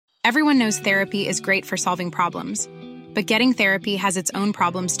Everyone knows therapy is great for solving problems, but getting therapy has its own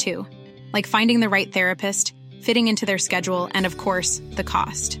problems too, like finding the right therapist, fitting into their schedule, and of course, the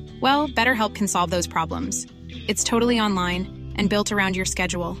cost. Well, BetterHelp can solve those problems. It's totally online and built around your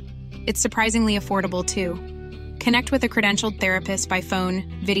schedule. It's surprisingly affordable too. Connect with a credentialed therapist by phone,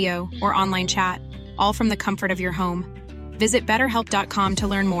 video, or online chat, all from the comfort of your home. Visit BetterHelp.com to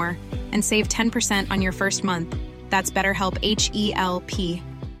learn more and save 10% on your first month. That's BetterHelp, H-E-L-P.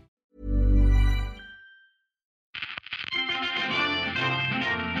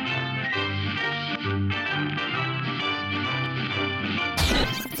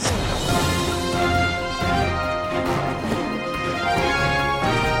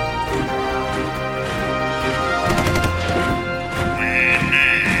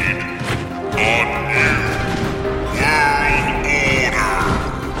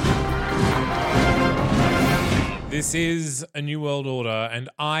 This is A New World Order, and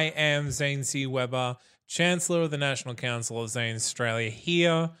I am Zane C. Weber, Chancellor of the National Council of Zane Australia,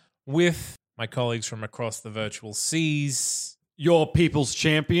 here with my colleagues from across the virtual seas. Your people's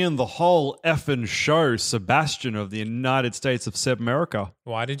champion, the whole effing show, Sebastian of the United States of Sebmerica.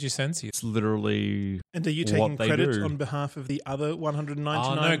 Why did you censor it? It's literally And are you what taking they credit do. on behalf of the other 199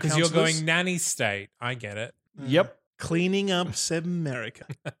 Oh, no, because you're councillors? going nanny state. I get it. Yep. Cleaning up Sebmerica.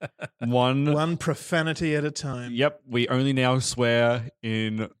 One. One profanity at a time. Yep. We only now swear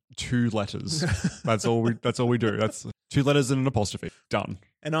in 2 letters. That's all we do. That's 2 letters and an apostrophe. Done.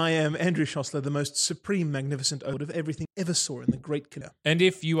 And I am Andrew Schossler, the most supreme, magnificent ode of everything ever saw in the Great Canal. And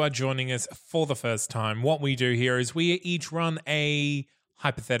if you are joining us for the first time, what we do here is we each run a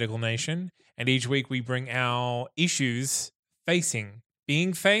hypothetical nation, and each week we bring our issues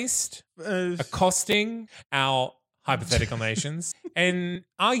being faced, accosting our hypothetical nations, and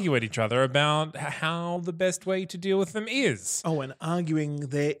argue at each other about how the best way to deal with them is. Oh, and arguing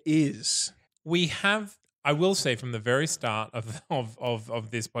there is. We have, I will say from the very start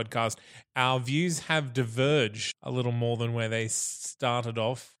of this podcast, our views have diverged a little more than where they started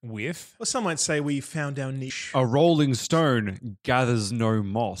off with. Well, some might say we found our niche. A rolling stone gathers no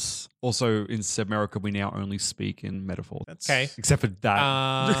moss. Also, in Sebmerica, we now only speak in metaphor. Okay. Except for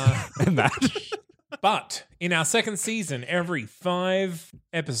that and that. But in our second season, every 5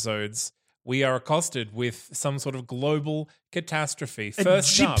 episodes, we are accosted with some sort of global catastrophe.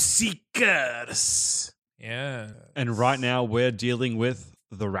 First up, gypsy curse. yeah, And right now, we're dealing with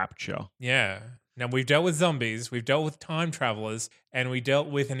the Rapture. yeah. Now we've dealt with zombies, we've dealt with time travelers, and we dealt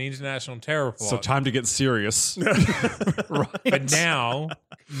with an international terror plot. So time to get serious. Right. But now,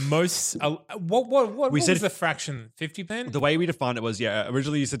 most what was said- the fraction? 50%? The way we defined it was,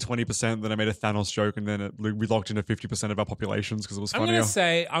 originally you said 20%, then I made a Thanos joke, and then we locked into 50% of our populations because it was I'm funnier.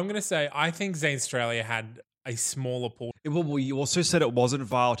 gonna say, I think Zane Australia had a smaller pool. Well, you also said it wasn't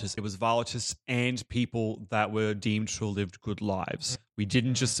Violetus. It was Violetus and people that were deemed to have lived good lives. We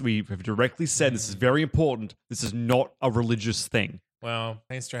didn't just, we have directly said, this is very important, this is not a religious thing. Well,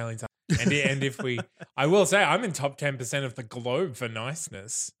 Australians are. And if we, I will say, I'm in top 10% of the globe for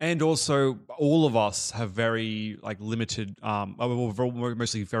niceness. And also, all of us have very limited, we're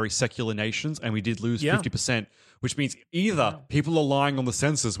mostly very secular nations, and we did lose 50%, which means either people are lying on the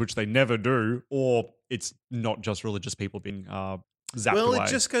census, which they never do, or it's not just religious people being zapped Well, away. it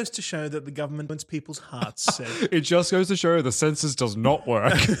just goes to show that the government wants people's hearts set. It just goes to show the census does not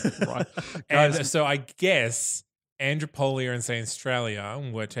work. Right. And Guys, so I guess Andropolia and St. Australia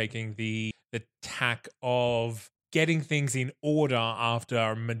were taking the tack of getting things in order after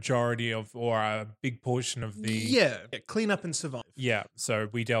a majority of, or a big portion of the... Yeah, clean up and survive. Yeah, so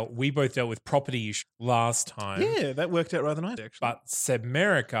we both dealt with property issues last time. Yeah, that worked out rather nice, actually. But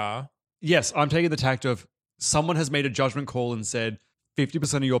Sebmerica... yes, I'm taking the tact of someone has made a judgment call and said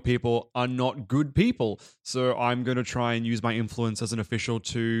 50% of your people are not good people. So I'm going to try and use my influence as an official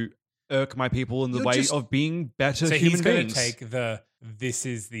to irk my people in the way of being better So human he's going beings. to take the this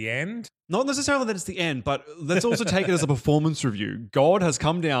is the end. Not necessarily that it's the end, but let's also take it as a performance review. God has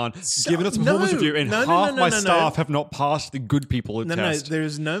come down, given us a performance review, and half my staff have not passed the good people test. No, there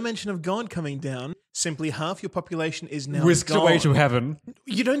is no mention of God coming down. Simply half your population is now Whisked gone. away to heaven.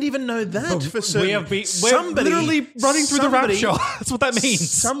 You don't even know that for certain. We're literally running through the rapture. That's what that means.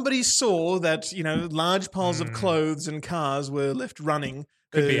 Somebody saw that, large piles of clothes and cars were left running.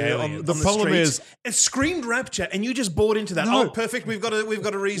 Could be on aliens. the problem streets. is- It screamed rapture, and you just bought into that. No. Oh, perfect! We've got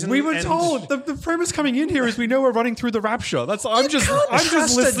a reason. We were and- told the premise coming in here is we know we're running through the rapture. I'm just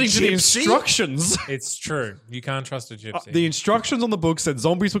trust a listening to the gypsy. instructions. It's true. You can't trust a gypsy. The instructions on the book said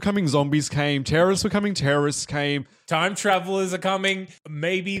zombies were coming, zombies came, terrorists were coming, terrorists came. Time travelers are coming.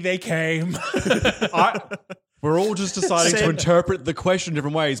 Maybe they came. We're all just deciding to interpret the question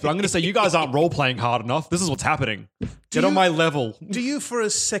different ways, but I'm going to say you guys aren't role-playing hard enough. This is what's happening. Get on my level. Do you for a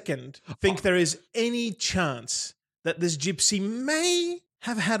second think there is any chance that this gypsy may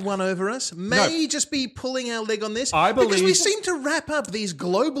have had one over us? May just be pulling our leg on this? I believe... Because we seem to wrap up these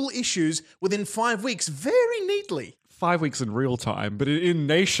global issues within 5 weeks very neatly. 5 weeks in real time, but in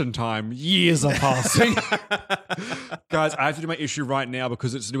nation time, years are passing. Guys, I have to do my issue right now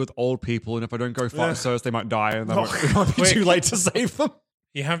because it's to do with old people, and if I don't go first, they might die, and it might be too late to save them.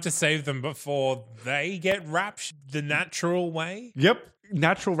 You have to save them before they get raptured the natural way? Yep.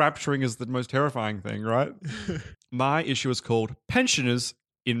 Natural rapturing is the most terrifying thing, right? My issue is called Pensioners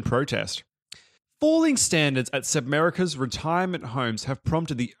in Protest. Falling standards at Sebmerica's retirement homes have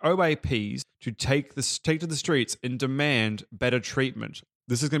prompted the OAPs to take to the streets and demand better treatment.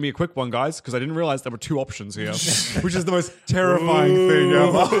 This is going to be a quick one, guys, because I didn't realize there were two options here, which is the most terrifying thing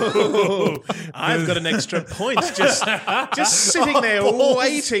ever. I've got an extra point just sitting there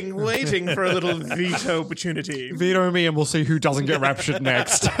waiting for a little veto opportunity. Veto me and we'll see who doesn't get raptured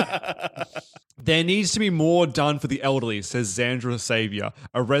next. There needs to be more done for the elderly, says Zandra Savior,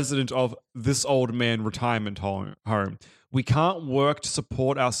 a resident of This Old Man Retirement Home. We can't work to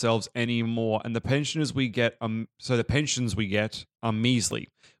support ourselves anymore, and the pensions we get are measly.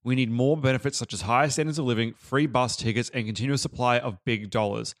 We need more benefits such as higher standards of living, free bus tickets, and continuous supply of big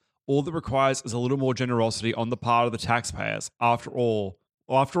dollars. All that requires is a little more generosity on the part of the taxpayers. After all,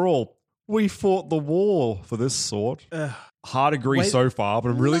 we fought the war for this sort. Hard agree so far, but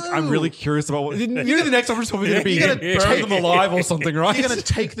I'm really curious about what. You know, the next option is probably going to be burn them alive or something, right? You're going to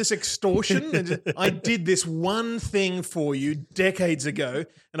take this extortion? I did this one thing for you decades ago,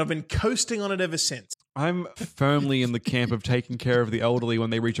 and I've been coasting on it ever since. I'm firmly in the camp of taking care of the elderly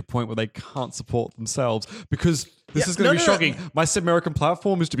when they reach a point where they can't support themselves, because this is going to be shocking. My Sebmerican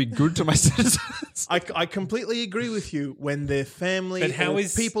platform is to be good to my citizens. I completely agree with you when their family or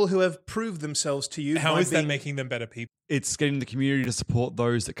people who have proved themselves to you. How is that making them better people? It's getting the community to support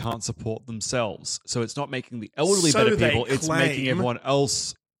those that can't support themselves. So it's not making the elderly better people, it's making everyone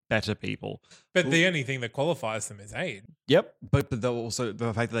else better people. But the only thing that qualifies them is aid. Yep, but also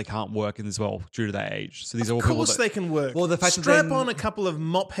the fact that they can't work as well due to their age. So these are all of people course that, they can work. Well, the fact strap that on a couple of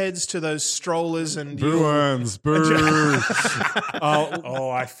mop heads to those strollers and boo earns, boo.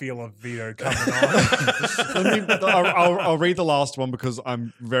 I feel a veto coming on. I'll read the last one because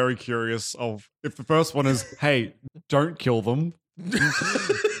I'm very curious of if the first one is, hey, don't kill them.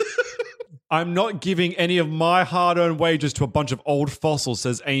 I'm not giving any of my hard-earned wages to a bunch of old fossils,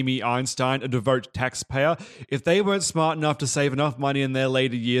 says Amy Einstein, a devout taxpayer. If they weren't smart enough to save enough money in their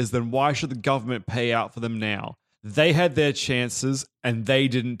later years, then why should the government pay out for them now? They had their chances, and they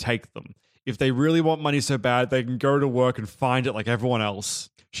didn't take them. If they really want money so bad, they can go to work and find it like everyone else.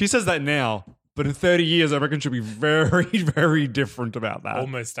 She says that now, but in 30 years, I reckon she'll be very, very different about that.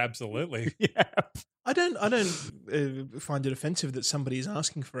 Almost absolutely. Yeah. I don't find it offensive that somebody is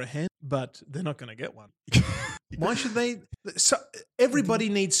asking for a hand, but they're not going to get one. Why should they? So everybody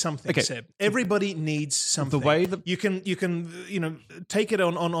needs something, Seb. Everybody needs something. The way that you can take it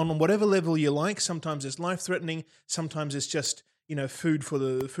on whatever level you like. Sometimes it's life-threatening. Sometimes it's just food for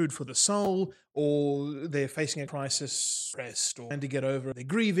the soul, or they're facing a crisis, and to get over they're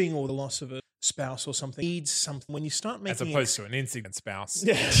grieving or the loss of a spouse or something. Needs something. When you start making as opposed to an insignificant spouse,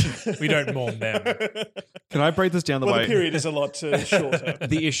 yeah. We don't mourn them. Can I break this down the way? The period is a lot shorter.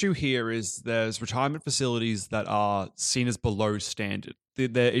 The issue here is there's retirement facilities that are seen as below standard.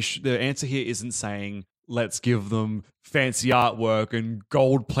 The answer here isn't saying let's give them fancy artwork and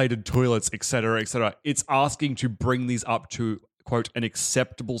gold-plated toilets, etc., etc. It's asking to bring these up to, quote, an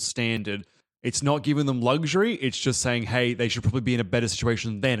acceptable standard. It's not giving them luxury. It's just saying, hey, they should probably be in a better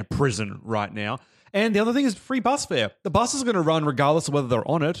situation than a prison right now. And the other thing is free bus fare. The bus is going to run regardless of whether they're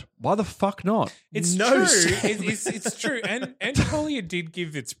on it. Why the fuck not? It's true. It's true. And Antipolia did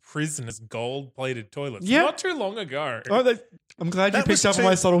give its prisoners gold-plated toilets not too long ago. Oh, I'm glad you picked up on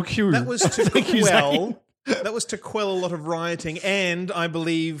my subtle cue. That was to quell. That was to quell a lot of rioting, and I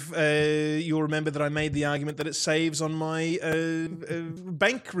believe you'll remember that I made the argument that it saves on my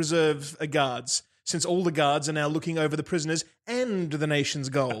bank reserve guards, since all the guards are now looking over the prisoners and the nation's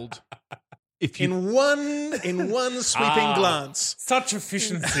gold. In one sweeping glance. Such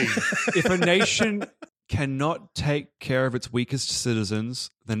efficiency. If a nation cannot take care of its weakest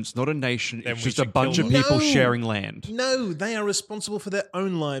citizens, then it's not a nation. It's just a bunch of people sharing land. No, they are responsible for their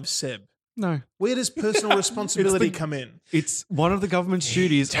own lives, Seb. No. Where does personal responsibility come in? It's one of the government's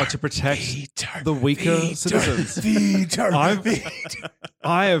duties are to protect the weaker citizens.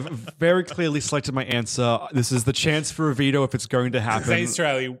 I have very clearly selected my answer. This is the chance for a veto if it's going to happen. Zane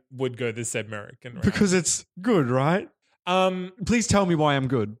Australia would go this American route. Because it's good, right? Please tell me why I'm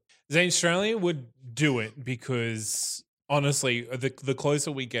good. Zane Australia would do it because honestly, the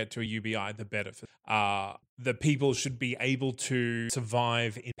closer we get to a UBI, the better. The people should be able to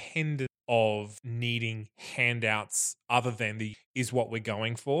survive independent of needing handouts other than is what we're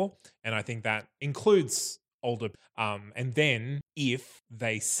going for. And I think that includes older. And then if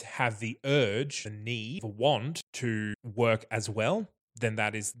they have the urge, the need, the want to work as well, then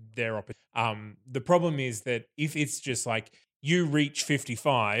that is their opportunity. The problem is that if it's just like you reach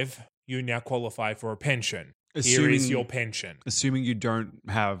 55, you now qualify for a pension. Here is your pension. Assuming you don't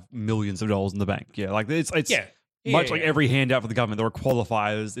have millions of dollars in the bank. Yeah, like it's much like every handout for the government, there are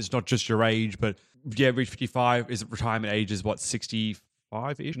qualifiers. It's not just your age, but reach 55. Is it retirement age is what,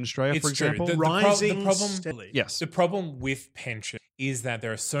 65-ish in Australia, for example? The problem steadily. Yes. The problem with pension is that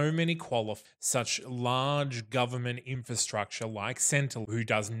there are so many such large government infrastructure like Centrelink, who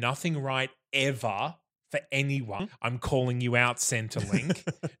does nothing right ever for anyone. I'm calling you out, Centrelink.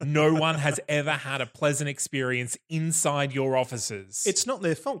 No one has ever had a pleasant experience inside your offices. It's not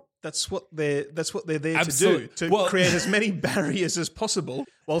their fault. That's what they're there Absolutely. to do. To create as many barriers as possible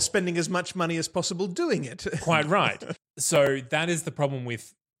while spending as much money as possible doing it. Quite right. So that is the problem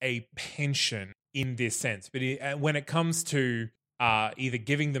with a pension in this sense. But when it comes to either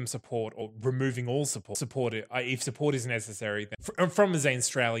giving them support or removing all support if support is necessary, then from a Zane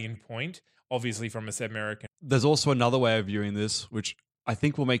Australian point, obviously from a American. There's also another way of viewing this, which I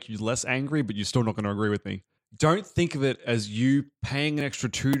think will make you less angry, but you're still not going to agree with me. Don't think of it as you paying an extra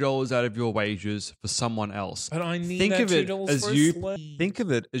 $2 out of your wages for someone else. But I need that $2 for a slave. Think of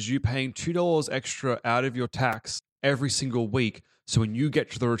it as you paying $2 extra out of your tax every single week. So when you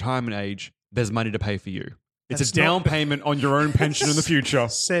get to the retirement age, there's money to pay for you. It's a down payment on your own pension in the future.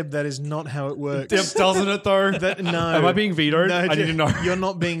 Seb, that is not how it works. Doesn't it though? No. Am I being vetoed? No, I need to know. You're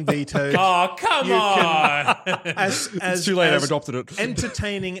not being vetoed. Oh, come on. It's too late. I've adopted it.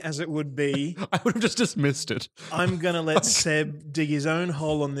 Entertaining as it would be, I would have just dismissed it. I'm going to let Seb dig his own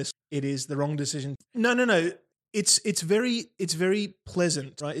hole on this. It is the wrong decision. No. It's very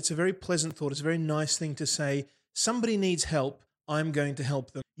pleasant, right? It's a very pleasant thought. It's a very nice thing to say. Somebody needs help. I'm going to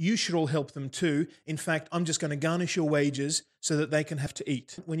help them. You should all help them too. In fact, I'm just going to garnish your wages so that they can have to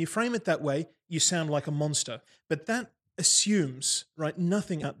eat. When you frame it that way, you sound like a monster. But that assumes, right,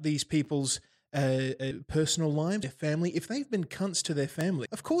 nothing about these people's personal lives, their family. If they've been cunts to their family,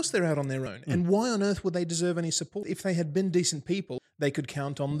 of course they're out on their own. And why on earth would they deserve any support? If they had been decent people, they could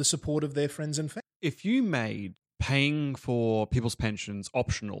count on the support of their friends and family. If you made paying for people's pensions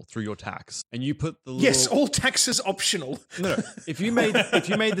optional through your tax, and you put the Yes, all taxes optional. No. If you made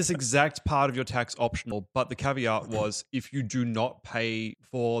this exact part of your tax optional, but the caveat was if you do not pay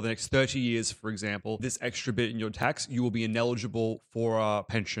for the next 30 years, for example, this extra bit in your tax, you will be ineligible for a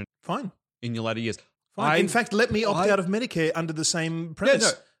pension. Fine. In your later years. In fact, let me opt out of Medicare under the same premise. Yeah,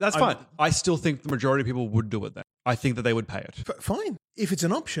 no, that's fine. I still think the majority of people would do it then. I think that they would pay it. Fine. If it's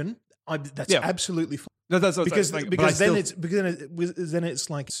an option, that's absolutely fine. No, that's because then it's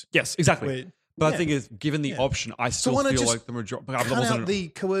like yes, exactly. Weird. But I think is given the option, I still feel like the majority. Cut out the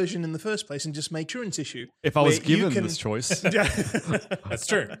coercion in the first place and just make insurance issue. If I was given this choice, that's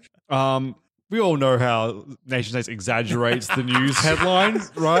true. We all know how nation states exaggerates the news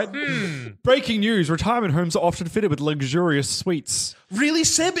headlines, right? Breaking news: retirement homes are often fitted with luxurious suites. Really,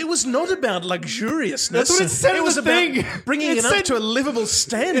 Seb? It was not about luxuriousness. That's what it said. It was about bringing it up to a livable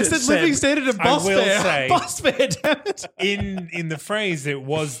standard. It's the living standard of bus fare. I will say, bus fare, damn it. In the phrase, it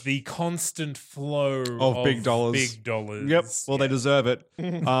was the constant flow of big dollars. Big dollars. Yep. Well, they deserve it.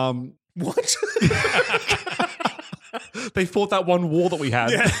 What? They fought that one war that we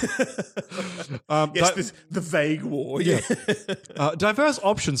had. Yeah. The vague war. Yeah. Diverse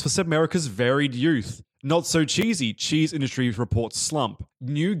options for America's varied youth. Not so cheesy. Cheese industry reports slump.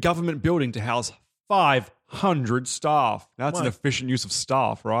 New government building to house 500 staff. That's an efficient use of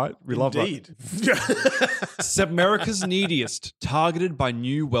staff, right? We love that. Indeed. America's neediest, targeted by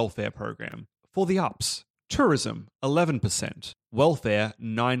new welfare program. For the ups. Tourism, 11%. Welfare,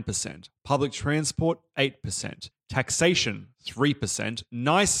 9%. Public transport, 8%. Taxation, 3%.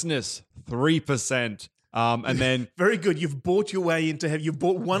 Niceness, 3%. And then very good. You've bought your way into heaven. You've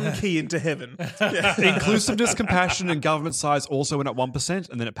bought one key into heaven. Inclusiveness, compassion, and government size also went up 1%,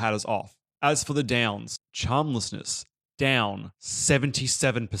 and then it patters off. As for the downs, charmlessness, down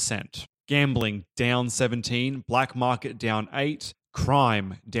 77%. Gambling, down 17%. Black market, down 8%.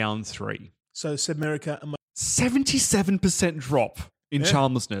 Crime down 3. So Sebmerica, 77% drop in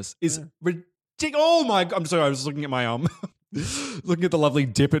charmlessness is ridiculous. Oh my! I'm sorry. I was looking at my looking at the lovely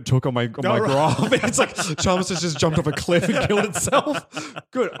dip it took on my graph. It's like charmlessness just jumped off a cliff and killed itself.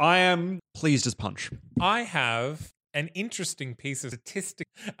 Good. I am pleased as punch. I have an interesting piece of statistic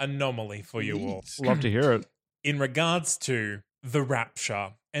anomaly for you all. Love to hear it. In regards to the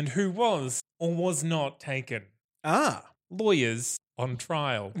rapture and who was or was not taken. Lawyers on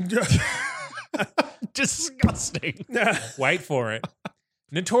trial. Disgusting. Wait for it.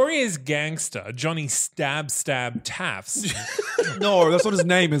 Notorious gangster Johnny Stab Tafts. No, that's not his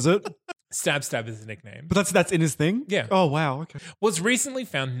name, is it? Stab is his nickname. But that's in his thing? Yeah. Oh, wow. Okay. Was recently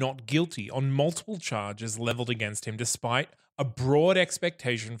found not guilty on multiple charges leveled against him despite a broad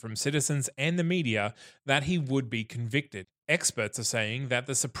expectation from citizens and the media that he would be convicted. Experts are saying that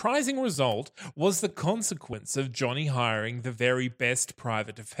the surprising result was the consequence of Johnny hiring the very best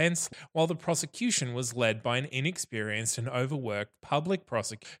private defense, while the prosecution was led by an inexperienced and overworked public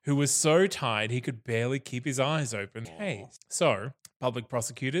prosecutor who was so tired he could barely keep his eyes open. Hey, so public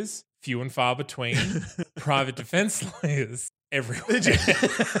prosecutors, few and far between, private defense lawyers everywhere.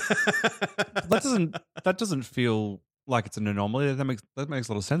 That doesn't feel like it's an anomaly. That makes a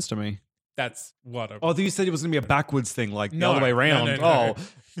lot of sense to me. That's what. Oh, you said it was going to be a backwards thing, like the other way No, around. no. Oh,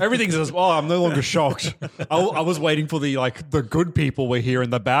 everything's just. Oh, I'm no longer shocked. I was waiting for the good people were here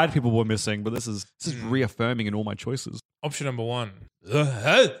and the bad people were missing, but this is reaffirming in all my choices. Option number 1.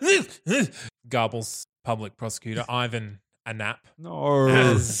 Garbles public prosecutor Ivan Anap.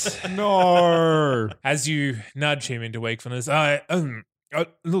 No, no. As you nudge him into wakefulness,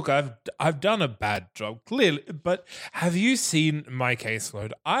 look, I've done a bad job, clearly, but have you seen my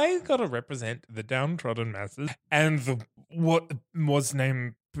caseload? I gotta represent the downtrodden masses and the what was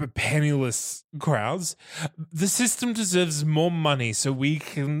named penniless crowds. The system deserves more money so we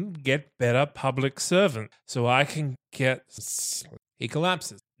can get better public servants. So I can get... He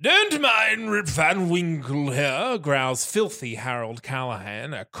collapses. Don't mind Rip Van Winkle here, growls filthy Harold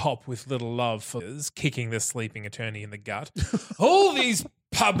Callahan, a cop with little love for his, kicking the sleeping attorney in the gut. All these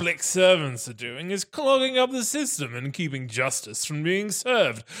public servants are doing is clogging up the system and keeping justice from being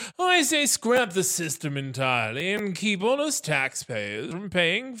served. I say scrap the system entirely and keep honest taxpayers from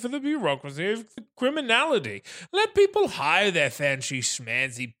paying for the bureaucracy of criminality. Let people hire their fancy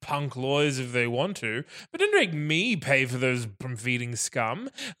schmancy punk lawyers if they want to, but don't make me pay for those feeding scum.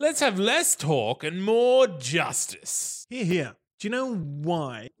 Let's have less talk and more justice. Here. Do you know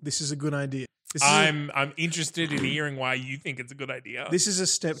why this is a good idea? I'm interested in hearing why you think it's a good idea. This is a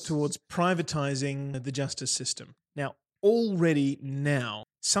step towards privatizing the justice system. Now, already now,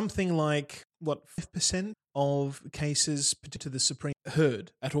 something like, 5% of cases to the Supreme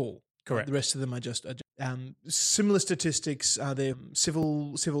heard at all. Correct. The rest of them are just similar statistics are there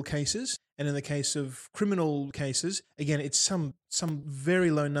civil cases, and in the case of criminal cases, again, it's some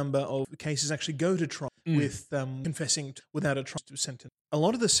very low number of cases actually go to trial with confessing without a trial sentence. A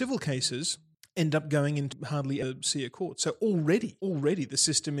lot of the civil cases end up going into hardly see a court. So already the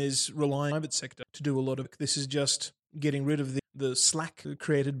system is relying on the private sector to do a lot of it. This is just getting rid of the slack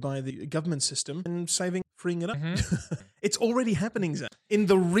created by the government system and freeing it up. Mm-hmm. It's already happening, Zach. In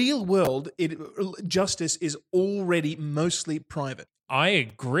the real world, justice is already mostly private. I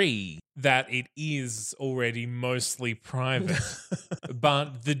agree that it is already mostly private,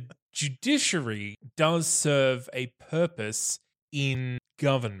 but the judiciary does serve a purpose in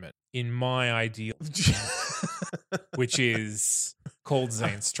government, in my ideal, which is called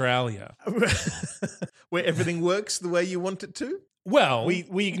Zanstralia. Where everything works the way you want it to? Well,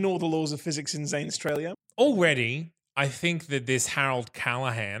 we ignore the laws of physics in Zanstralia. Already, I think that this Harold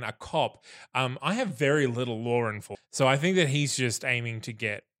Callahan, a cop, I have very little law enforcement. So I think that he's just aiming to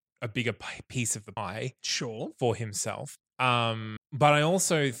get a bigger piece of the pie for himself. But I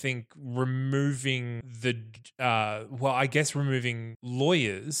also think removing removing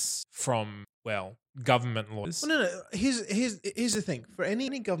lawyers from, government lawyers. Well, no. Here's the thing. For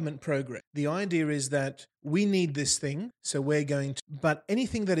any government program, the idea is that we need this thing, so we're going to... But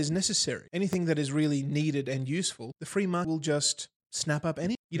anything that is necessary, anything that is really needed and useful, the free market will just snap up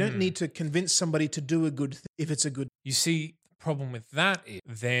any. You don't need to convince somebody to do a good thing if it's a good... You see... problem with that is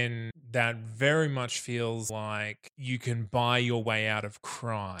then that very much feels like you can buy your way out of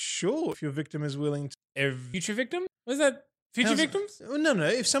crime. Sure, if your victim is willing to... Future victim? Was that future victims? No.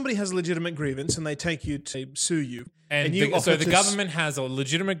 If somebody has a legitimate grievance and they take you to sue you... So the government has a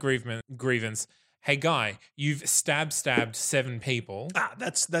legitimate grievance. Hey, guy, you've stabbed 7 people.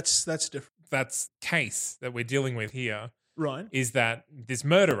 That's different. That's case that we're dealing with here. Right. Is that this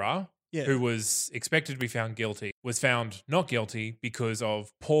murderer who was expected to be found guilty, was found not guilty because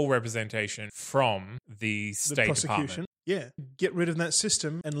of poor representation from the State prosecution. Department. Yeah. Get rid of that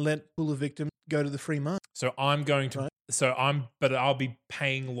system and let the victim go to the free market. So I'm going to, but I'll be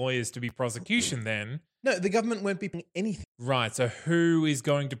paying lawyers to be prosecution then. No, the government won't be paying anything. Right. So who is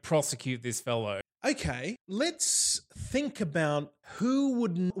going to prosecute this fellow? Okay, let's think about who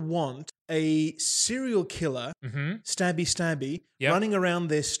wouldn't want a serial killer, stabby, running around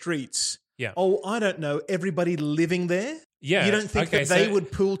their streets. Yeah. Oh, I don't know, everybody living there? Yeah. You don't think that they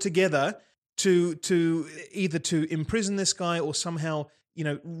would pool together to either to imprison this guy or somehow,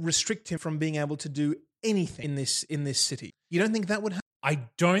 restrict him from being able to do anything in this city? You don't think that would happen? I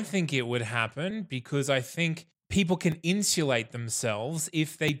don't think it would happen because I think people can insulate themselves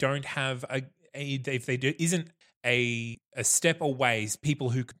if they don't have isn't a step away, people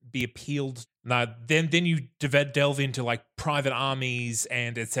who could be appealed. Now, then you delve into like private armies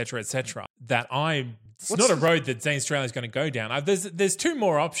and et cetera, that it's not a road that Zane Australia is going to go down. There's two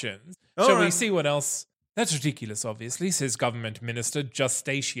more options. Shall we see what else? That's ridiculous, obviously, says Government Minister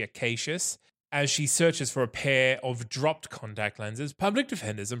Justacia Cassius. As she searches for a pair of dropped contact lenses, public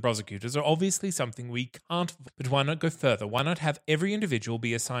defenders and prosecutors are obviously something we can't. But why not go further? Why not have every individual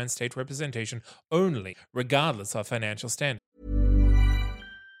be assigned state representation only, regardless of financial standing?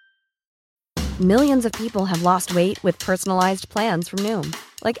 Millions of people have lost weight with personalized plans from Noom.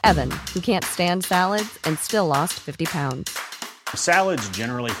 Like Evan, who can't stand salads and still lost 50 pounds. Salads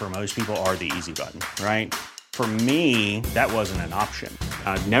generally for most people are the easy button, right? For me, that wasn't an option.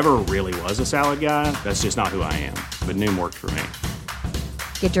 I never really was a salad guy. That's just not who I am. But Noom worked for me.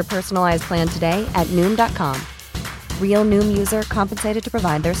 Get your personalized plan today at Noom.com. Real Noom user compensated to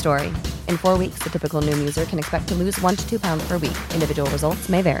provide their story. In 4 weeks, the typical Noom user can expect to lose 1 to 2 pounds per week. Individual results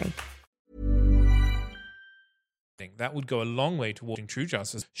may vary. That would go a long way towards true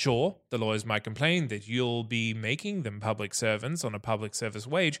justice. Sure, the lawyers might complain that you'll be making them public servants on a public service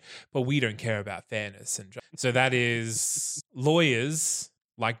wage, but we don't care about fairness. And so that is lawyers,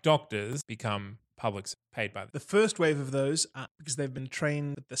 like doctors, become public paid by them. The first wave of those are because they've been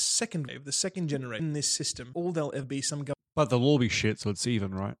trained. The second wave, the second generation in this system, all there'll ever be some government. But they'll all be shit, so it's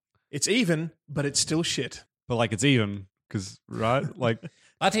even, right? It's even, but it's still shit. But like it's even, because, right? Like,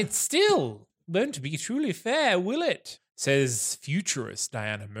 but it's still won't be truly fair, will it? Says futurist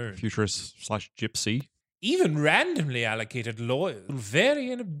Diana Moon. Futurist/gypsy. Even randomly allocated lawyers will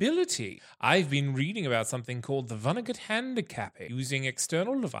vary in ability. I've been reading about something called the Vonnegut handicapping, using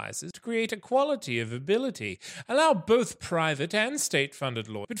external devices to create equality of ability, allow both private and state-funded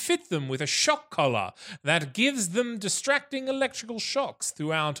lawyers, but fit them with a shock collar that gives them distracting electrical shocks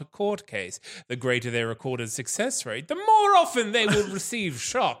throughout a court case. The greater their recorded success rate, the more often they will receive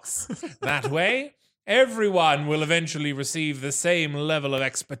shocks. That way, everyone will eventually receive the same level of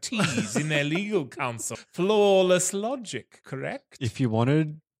expertise in their legal counsel. Flawless logic, correct? If you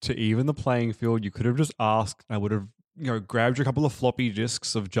wanted to even the playing field, you could have just asked. I would have, grabbed a couple of floppy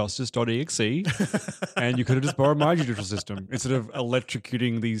disks of justice.exe and you could have just borrowed my judicial system instead of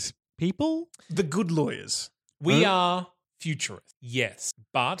electrocuting these people. The good lawyers. We are futurists, yes,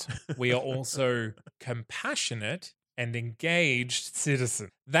 but we are also compassionate and engaged citizens.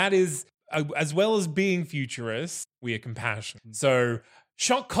 That is, as well as being futurists, we are compassionate. So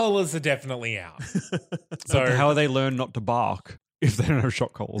shock collars are definitely out. So how do they learn not to bark if they don't have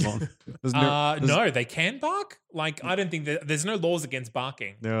shock collars on? No, they can bark. Like, I don't think there's no laws against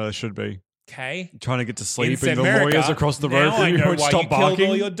barking. No, there should be. Okay. Trying to get to sleep In and the America, lawyers across the road now from I you know would why stop you barking. killed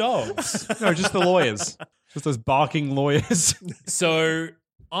all your dogs. No, just the lawyers. Just those barking lawyers. So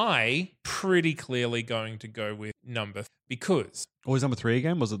I pretty clearly going to go with number because. What was number 3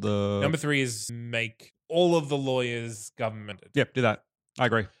 again? Was it the... Number 3 is make all of the lawyers governmented. Yep, do that. I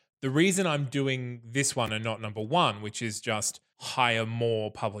agree. The reason I'm doing this one and not number 1, which is just hire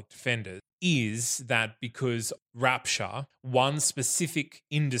more public defenders, is that because Rapture, one specific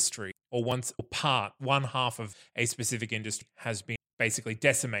industry or one half of a specific industry has been basically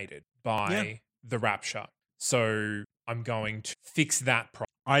decimated by the Rapture. So I'm going to fix that problem.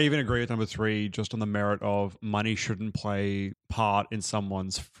 I even agree with number 3, just on the merit of money shouldn't play part in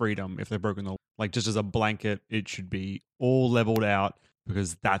someone's freedom if they've broken the law. Like, just as a blanket, it should be all leveled out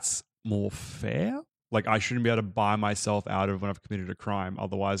because that's more fair. Like, I shouldn't be able to buy myself out of when I've committed a crime.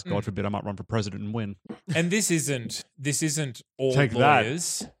 Otherwise, God forbid, I might run for president and win. And this isn't all Take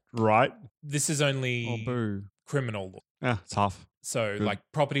lawyers. That, right? This is only criminal law. Yeah, it's half. So Good. like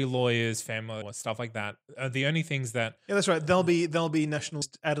property lawyers, family law, stuff like that are the only things that... Yeah, that's right. They'll be national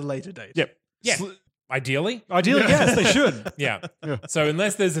at a later date. Yep. Yeah. Ideally, yes, they should. Yeah. So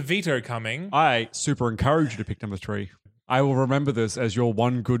unless there's a veto coming... I super encourage you to pick number 3. I will remember this as your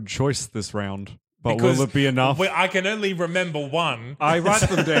one good choice this round. But Because will it be enough? I can only remember one. I write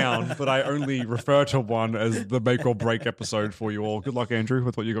them down, but I only refer to one as the make or break episode for you all. Good luck, Andrew,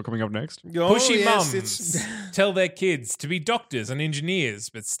 with what you got coming up next. Pushy mums tell their kids to be doctors and engineers,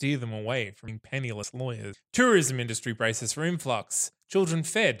 but steer them away from being penniless lawyers. Tourism industry braces for influx. Children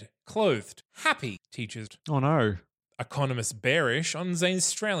fed, clothed, happy. Teachers. Oh, no. Economists bearish on the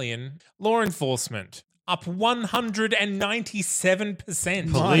Australian. Law enforcement up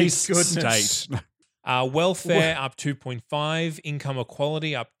 197%. Police goodness. state. Welfare up 2.5, income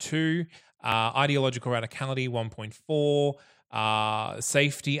equality up 2, ideological radicality 1.4,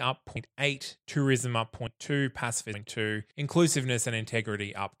 safety up 0.8, tourism up 0.2, pacifism 0.2, inclusiveness and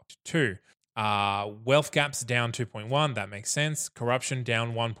integrity up 2. Wealth gaps down 2.1, that makes sense. Corruption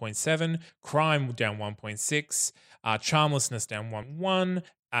down 1.7, crime down 1.6, charmlessness down 1.1,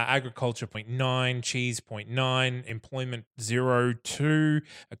 agriculture 0.9, cheese 0.9, employment 0.2,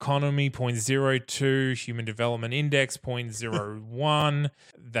 economy 0.02, human development index 0.01.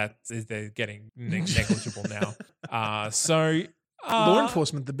 They're getting negligible now. Law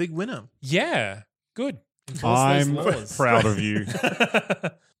enforcement, the big winner. Yeah, good. Enforce those I'm laws. proud of you.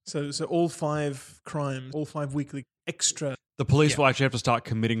 So all 5 crimes, all 5 weekly extra The police will actually have to start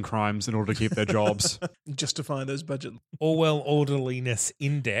committing crimes in order to keep their jobs. justify those budget. Orwell Orderliness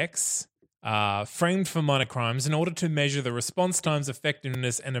Index, framed for minor crimes in order to measure the response times,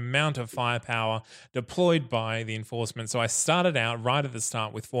 effectiveness, and amount of firepower deployed by the enforcement. So I started out right at the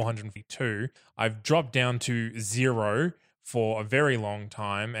start with 452. I've dropped down to 0 for a very long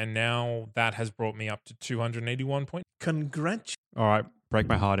time, and now that has brought me up to 281 points. Congratulations. All right, break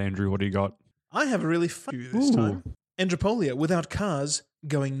my heart, Andrew. What do you got? I have a really fun this time. Andropolia, without cars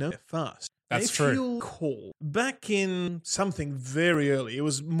going nowhere fast. That's if true. You'll recall, back in something very early, it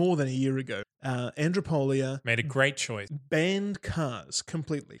was more than a year ago, Andropolia Made a great choice. banned cars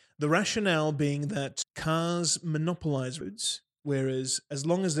completely. The rationale being that cars monopolize roads, whereas as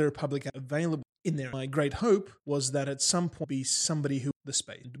long as there are public available in there, my great hope was that at some point be somebody who the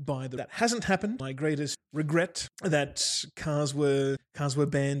space by the. That hasn't happened. My greatest regret that cars were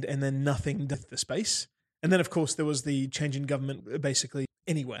banned and then nothing did the space. And then, of course, there was the change in government basically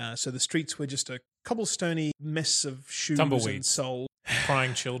anywhere. So the streets were just a cobblestoney mess of shoes and Tumbleweeds. soul.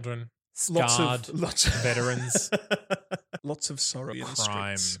 Crying children, Lots scarred of veterans, lots of sorrow in the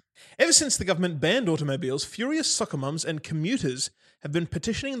crime. streets. Ever since the government banned automobiles, furious soccer mums and commuters have been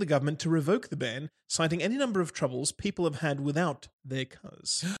petitioning the government to revoke the ban, citing any number of troubles people have had without their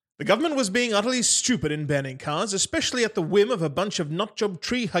cars. The government was being utterly stupid in banning cars, especially at the whim of a bunch of nut-job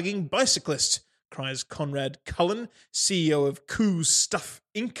tree-hugging bicyclists, cries Conrad Cullen, CEO of Coos Stuff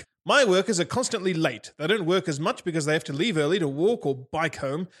Inc. My workers are constantly late. They don't work as much because they have to leave early to walk or bike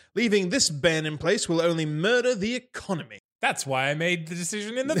home. Leaving this ban in place will only murder the economy. That's why I made the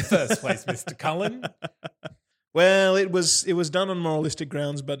decision in the first place, Mr. Cullen. Well, it was done on moralistic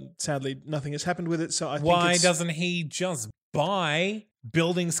grounds, but sadly nothing has happened with it. So I think Why doesn't he just buy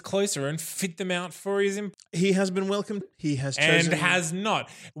buildings closer and fit them out for his he has been welcomed. He has chosen and has not.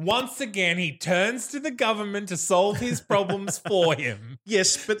 Once again, he turns to the government to solve his problems for him.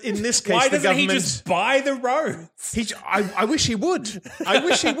 Yes, but in this case, Why the doesn't he government. just buy the roads? I wish he would. I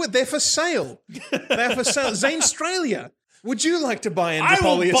wish he would. They're for sale. They're for sale. Zanestralia. Would you like to buy I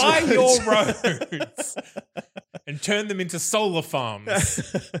will Andropolia's buy roads? your roads and turn them into solar farms.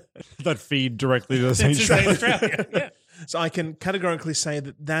 That feed directly to the To same Australia. Yeah. So I can categorically say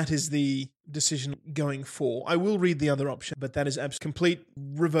that is the decision going for. I will read the other option, but that is complete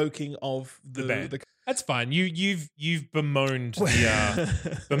revoking of the ban. That's fine. You've bemoaned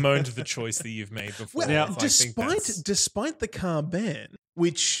the choice that you've made before. Well, So I think that's- despite the car ban,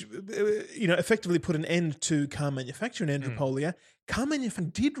 which effectively put an end to car manufacture in Andropolia, car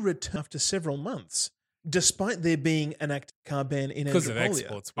manufacturing did return after several months, despite there being an active car ban in because of Andropolia.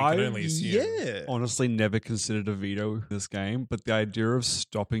 exports, we can only assume. Yeah. Honestly, never considered a veto in this game, but the idea of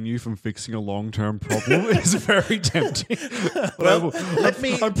stopping you from fixing a long-term problem is very tempting. Well,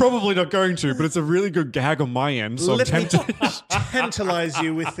 I'm probably not going to, but it's a really good gag on my end, so I'm Let me tempted. tantalize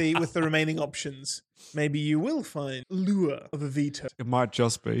you with the remaining options. Maybe you will find lure of a veto. It might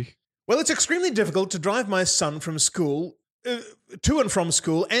just be. Well, it's extremely difficult to drive my son from school, to and from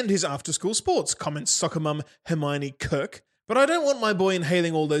school, and his after-school sports, comments soccer mum Hermione Kirk. But I don't want my boy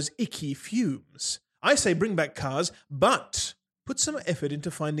inhaling all those icky fumes. I say bring back cars, but put some effort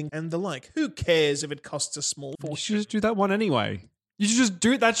into finding and the like. Who cares if it costs a small You should fortune? just do that one anyway. You should just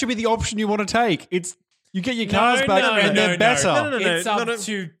do it. That should be the option you want to take. It's You get your cars back and they're better. No. It's up No.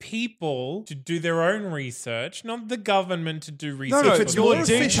 to people to do their own research, not the government to do research. No, for it's them. more you're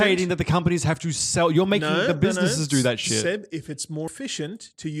efficient- dictating that the companies have to sell. You're making the businesses do that shit. Seb, if it's more efficient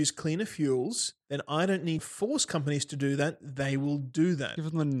to use cleaner fuels, then I don't need force companies to do that. They will do that. Give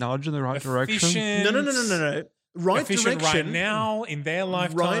them a nudge in the right direction. Efficient. No. Right efficient direction. right now in their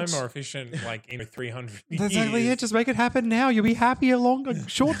lifetime, Right. or efficient like in 300 That's years. exactly it. Just make it happen now. You'll be happier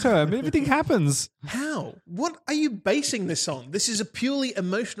short term. Everything happens. How? What are you basing this on? This is a purely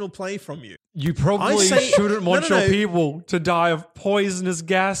emotional play from you. You probably say- shouldn't want No. your people to die of poisonous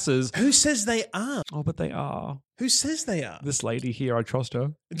gases. Who says they are? Oh, but they are. Who says they are? This lady here, I trust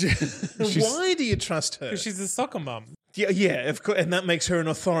her. Why do you trust her? Because she's a soccer mum. Yeah, of course, and that makes her an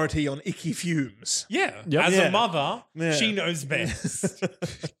authority on icky fumes. Yeah. Yep. As Yeah. a mother, Yeah. she knows best.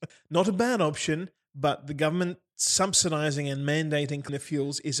 Not a bad option, but the government subsidizing and mandating cleaner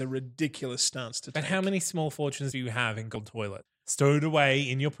fuels is a ridiculous stance to But take. how many small fortunes do you have in gold toilet? Stowed away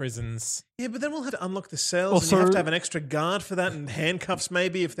in your prisons. Yeah, but then we'll have to unlock the cells, and Also- you have to have an extra guard for that, and handcuffs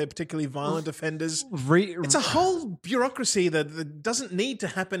maybe if they're particularly violent offenders. Re- It's a whole bureaucracy that doesn't need to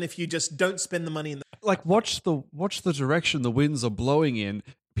happen if you just don't spend the money in the. like watch the direction the winds are blowing in.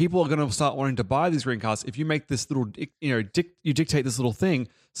 People are going to start wanting to buy these green cars. If you make this little, you dictate this little thing,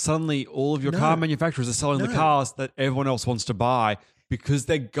 suddenly all of your car manufacturers are selling the No. cars that everyone else wants to buy because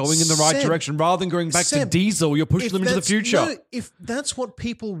they're going in the right Seb, direction rather than going back to Seb, diesel. You're pushing If them into the that's- future. no, if that's what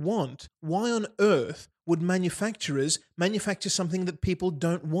people want, why on earth would manufacturers manufacture something that people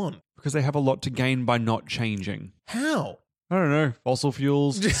don't want? Because they have a lot to gain by not changing. How? I don't know. Fossil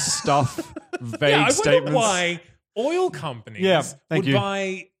fuels, stuff, vague Yeah, I wonder statements. why oil companies Yeah, thank would you.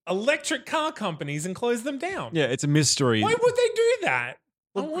 buy electric car companies and close them down. Yeah, it's a mystery. Why would they do that?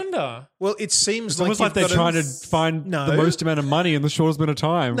 I wonder. Well, it seems It's like almost like you've they're got trying to find No. the most amount of money in the shortest amount of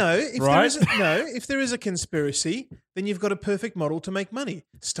time. No, if right? if there is a conspiracy, then you've got a perfect model to make money.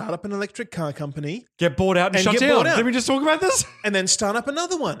 Start up an electric car company Get bought out and, And shut get down. bought out. Did we just talk about this? and then start up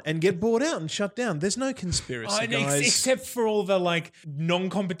another one and get bought out and shut down. There's no conspiracy, Oh, guys. except for all the like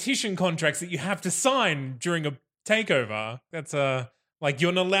non-competition contracts that you have to sign during a takeover. That's like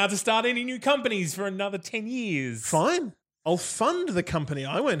you're not allowed to start any new companies for another 10 years. Fine. I'll fund the company.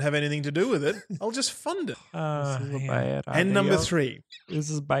 I won't have anything to do with it. I'll just fund it. Bad And number 3.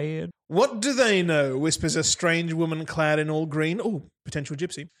 This is bad. What do they know? Whispers a strange woman clad in all green. Oh, potential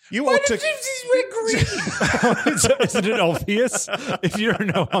gypsy. You Why ought do to. gypsies wear green? Isn't it obvious? If you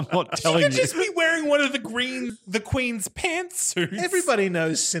don't know, I'm not You telling could you. just be wearing one of the Queen's pantsuits. Everybody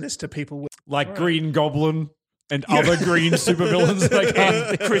knows sinister people. Like Green Goblin and other green supervillains that I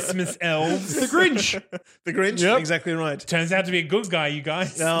can't. the Christmas elves. The Grinch. The Grinch? Yep. Exactly right. Turns out to be a good guy, you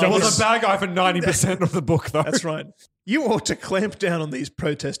guys. No, Don't Was Yes. a bad guy for 90% of the book, though. That's right. You ought to clamp down on these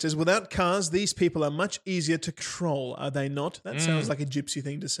protesters. Without cars, these people are much easier to control, are they not? That sounds like a gypsy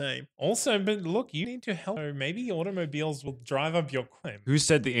thing to say. Also, but look, you need to help. Maybe automobiles will drive up your crime. Who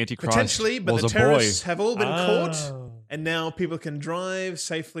said the Antichrist Potentially, but was the a terrorists boy? have all been caught, Oh. and now people can drive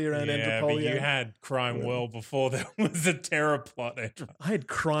safely around Yeah, but Andropolia. you had crime well before there was a terror plot. I had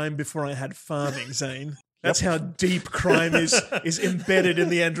crime before I had farming, Zane. That's how deep crime is embedded in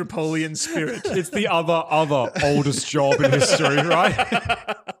the Andropolian spirit. It's the other oldest job in history,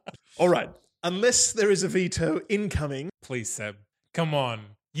 right? All right. Unless there is a veto incoming, Please, Seb. Come on.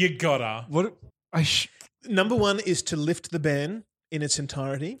 You gotta. What? number 1 is to lift the ban in its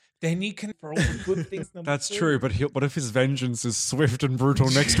entirety. Then you can, for all the good things. That's true, but what if his vengeance is swift and brutal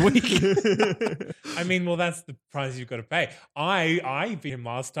next week? I mean, well, that's the price you've got to pay. I beat him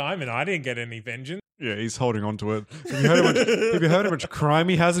last time and I didn't get any vengeance. Yeah, he's holding on to it. Have you heard how much crime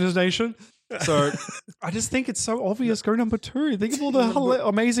he has in his nation? So I just think it's so obvious. Go number 2. Think of all the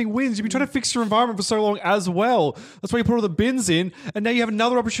amazing wins. You've been trying to fix your environment for so long as well. That's why you put all the bins in, and now you have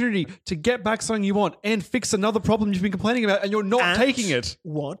another opportunity to get back something you want and fix another problem you've been complaining about, and you're not At taking it.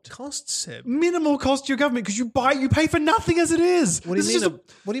 What costs, Seb? Minimal cost to your government because you pay for nothing as it is. What do you mean?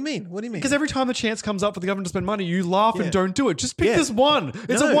 What do you mean? What do you mean? Because every time the chance comes up for the government to spend money, you laugh Yeah. and don't do it. Just pick Yeah. this one.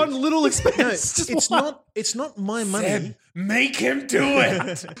 It's No. a one little expense. No, Just it's one. not my money. Seb, make him do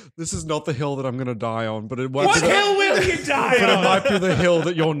it. This is not the hill that I'm going to die on, but it might What be the, hill will you die but it on? might be the hill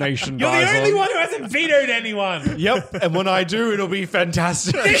that your nation You're dies the only on. one who hasn't vetoed anyone. Yep, and when I do, it'll be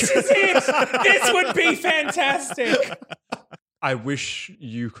fantastic. This is it. This would be fantastic. I wish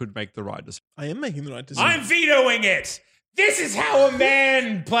you could make the right decision. I am making the right decision. I'm vetoing it. This is how a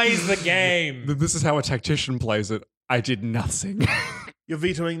man plays the game. This is how a tactician plays it. I did nothing. You're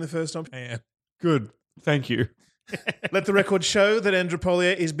vetoing the first option. Man. Good. Thank you. Let the record show that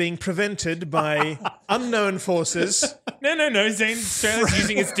Andropolia is being prevented by unknown forces. No. Zane Australia's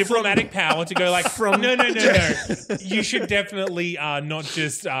using its diplomatic power to go like, no. You should definitely not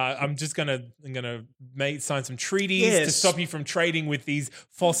just. I'm just gonna sign some treaties to stop you from trading with these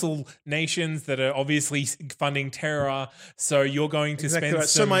fossil nations that are obviously funding terror. So you're going to spend. Right.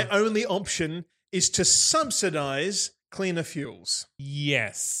 So my only option is to subsidize cleaner fuels.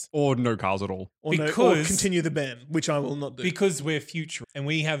 Yes. Or no cars at all. Or continue the ban, which I will not do. Because we're future and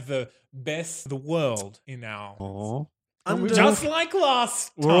we have the best of the world in our... Just like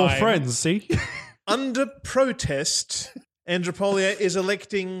last time. We're all friends, see? Under protest, Andropolia is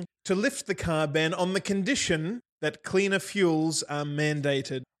electing to lift the car ban on the condition that cleaner fuels are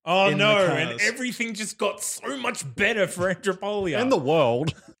mandated. Oh in no, the cars. and everything just got so much better for Andropolia. And the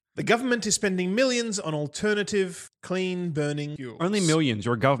world. The government is spending millions on alternative, clean-burning fuels. Only millions.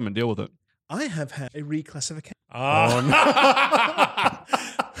 You're a government. Deal with it. I have had a reclassification.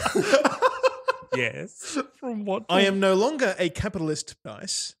 Yes. From what? I am no longer a capitalist,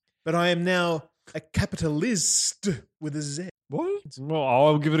 Dice, but I am now a capitalist with a Z. What? Well,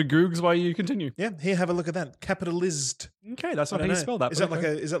 I'll give it a Googs while you continue. Yeah, here, have a look at that. Capitalist. Okay, that's not how I you don't know. spell that. Is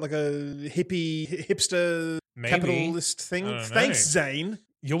that like a hippie, hipster Maybe. capitalist thing? I don't know. Thanks, Zane.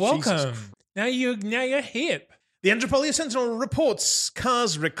 You're Jesus welcome. Now you're hip. The Andropolia Sentinel reports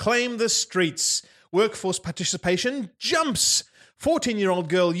cars reclaim the streets. Workforce participation jumps. 14-year-old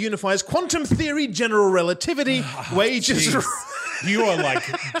girl unifies quantum theory, general relativity, wages. You are like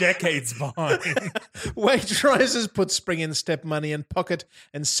decades behind. Wage rises put spring in step money in pocket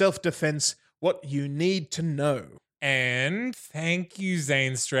and self-defense. What you need to know. And thank you,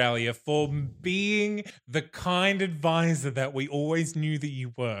 Zane Australia, for being the kind advisor that we always knew that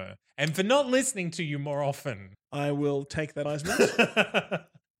you were, and for not listening to you more often. I will take that as that.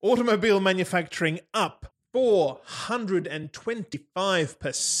 Automobile manufacturing up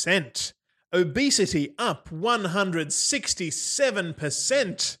 425%. Obesity up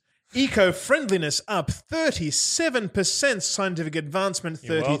 167%. Eco-friendliness up 37%. Scientific advancement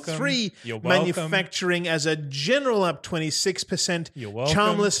 33%. You're welcome. Manufacturing as a general up 26%. You're welcome.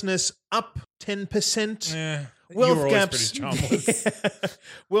 Charmlessness up 10%. Wealth you were gaps, pretty charmless.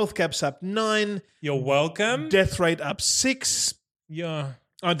 Wealth gaps up 9%. You're welcome. Death rate up 6%. Yeah.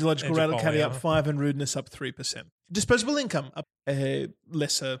 Ideological radicality up 5% and rudeness up 3%. Disposable income up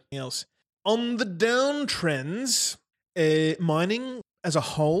lesser else. On the downtrends, mining as a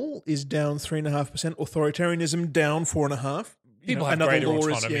whole is down 3.5%. Authoritarianism down 4.5%. People have greater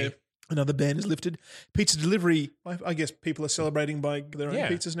autonomy. Another ban is lifted. Pizza delivery, I guess people are celebrating by their own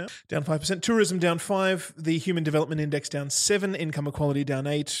pizzas now. Down 5%. Tourism down 5%. The Human Development Index down 7%. Income equality down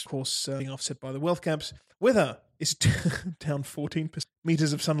 8%. Of course, being offset by the wealth gaps. Weather is down 14%.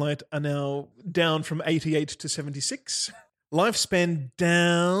 Meters of sunlight are now down from 88 to 76. Lifespan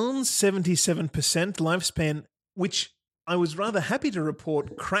down 77%. Lifespan, which I was rather happy to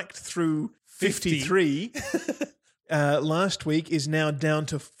report cracked through 53 last week, is now down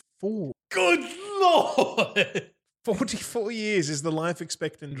to 4. Good Lord! 44 years is the life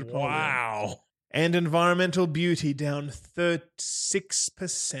expectancy. Wow. And environmental beauty down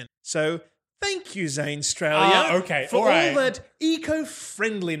 36%. So thank you, Zane Australia, for all that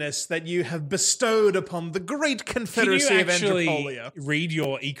eco-friendliness that you have bestowed upon the great confederacy of Andropolia. Can you read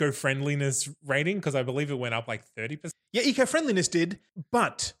your eco-friendliness rating? Because I believe it went up like 30%. Yeah, eco-friendliness did,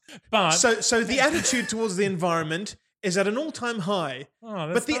 but so the attitude towards the environment is at an all-time high.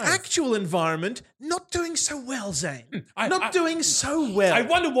 Oh, but the nice. actual environment, not doing so well, Zane. Not doing so well. I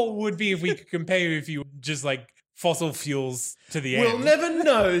wonder what it would be if we could compare if you just like fossil fuels to the end. We'll never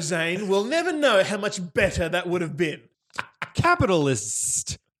know, Zane. We'll never know how much better that would have been.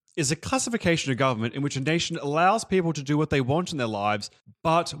 Capitalist is a classification of government in which a nation allows people to do what they want in their lives,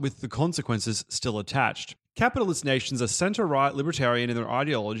 but with the consequences still attached. Capitalist nations are center-right libertarian in their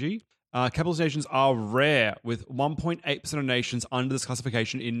ideology. Capitalist nations are rare, with 1.8% of nations under this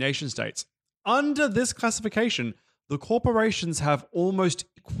classification in nation-states. Under this classification, the corporations have almost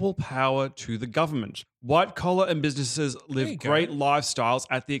equal power to the government. White-collar and businesses live great lifestyles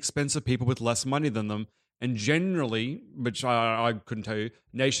at the expense of people with less money than them. And generally, which I couldn't tell you,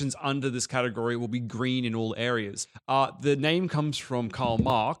 nations under this category will be green in all areas. The name comes from Karl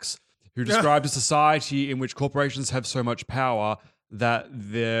Marx, who described a society in which corporations have so much power that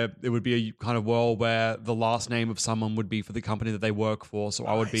there would be a kind of world where the last name of someone would be for the company that they work for. So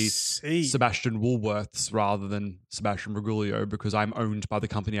I would be Sebastian Woolworths rather than Sebastian Regulio because I'm owned by the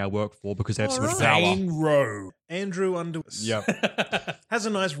company I work for because they have so much power. Andrew Underwood. Yep. Has a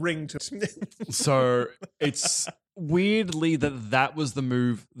nice ring to it. So it's weirdly that was the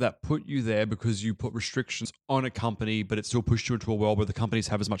move that put you there because you put restrictions on a company, but it still pushed you into a world where the companies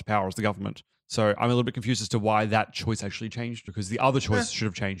have as much power as the government. So I'm a little bit confused as to why that choice actually changed, because the other choice should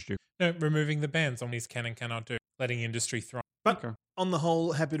have changed you. No, removing the bans on these can and cannot do, letting industry thrive. But on the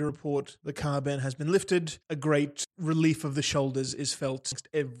whole, happy to report the car ban has been lifted. A great relief of the shoulders is felt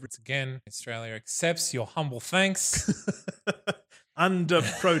Once again, Australia accepts your humble thanks. under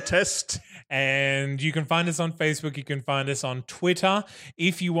protest. And you can find us on Facebook. You can find us on Twitter.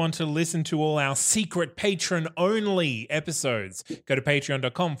 If you want to listen to all our secret patron-only episodes, go to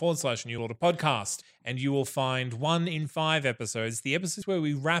patreon.com/New Order Podcast, and you will find 1 in 5 episodes, the episodes where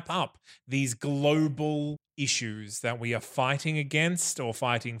we wrap up these global issues that we are fighting against or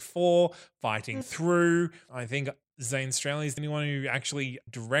fighting for, fighting through. I think Zane Australia is the only one who actually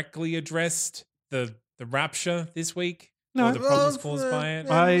directly addressed the rapture this week. No, or the problems caused by it.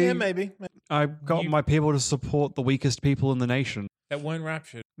 Yeah, maybe. I got my people to support the weakest people in the nation. That weren't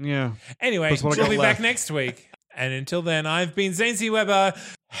raptured. Yeah. Anyway, That's what I we'll got be left. back next week. And until then, I've been Zane C. Weber,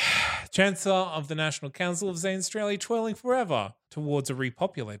 Chancellor of the National Council of Zane Australia, twirling forever towards a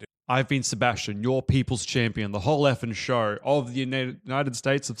repopulated. I've been Sebastian, your people's champion, the whole effing show of the United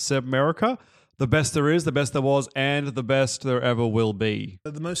States of America. The best there is, the best there was, and the best there ever will be.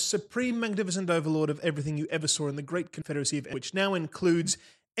 The most supreme, magnificent overlord of everything you ever saw in the great confederacy, which now includes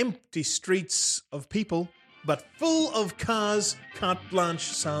empty streets of people, but full of cars, carte blanche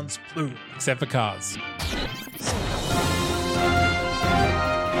sans plus. Except for cars.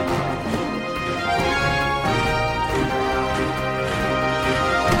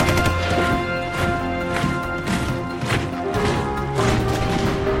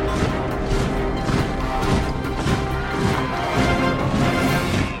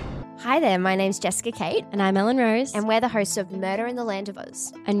 Hi there, my name's Jessica Kate. And I'm Ellen Rose. And we're the hosts of Murder in the Land of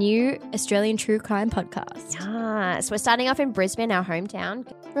Oz. A new Australian true crime podcast. Yes, we're starting off in Brisbane, our hometown.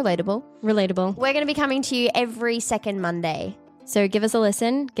 Relatable. Relatable. We're going to be coming to you every second Monday. So give us a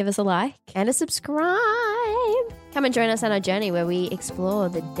listen, give us a like. And a subscribe. Come and join us on our journey where we explore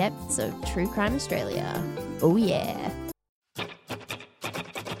the depths of true crime Australia. Oh yeah.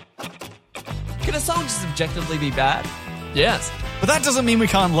 Can a song just objectively be bad? Yes. But that doesn't mean we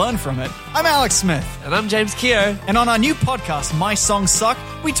can't learn from it. I'm Alex Smith. And I'm James Keogh. And on our new podcast, My Songs Suck,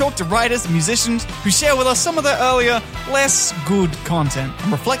 we talk to writers and musicians who share with us some of their earlier, less good content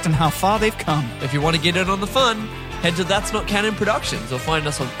and reflect on how far they've come. If you want to get in on the fun, head to That's Not Canon Productions or find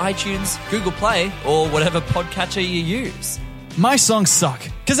us on iTunes, Google Play, or whatever podcatcher you use. My Songs Suck,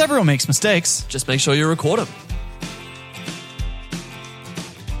 because everyone makes mistakes. Just make sure you record them.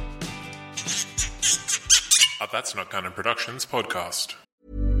 That's Not Canon Productions podcast.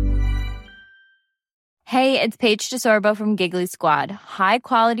 Hey, it's Paige DeSorbo from Giggly Squad. High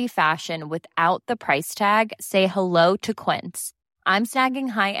quality fashion without the price tag. Say hello to Quince. I'm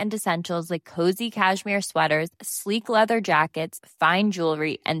snagging high-end essentials like cozy cashmere sweaters, sleek leather jackets, fine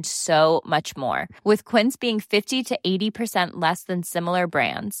jewelry, and so much more. With Quince being 50 to 80% less than similar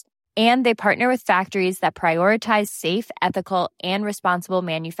brands. And they partner with factories that prioritize safe, ethical, and responsible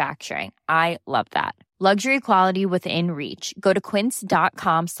manufacturing. I love that. Luxury quality within reach. Go to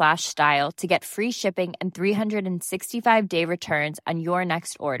quince.com/style to get free shipping and 365-day returns on your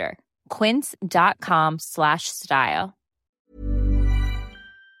next order. Quince.com/style.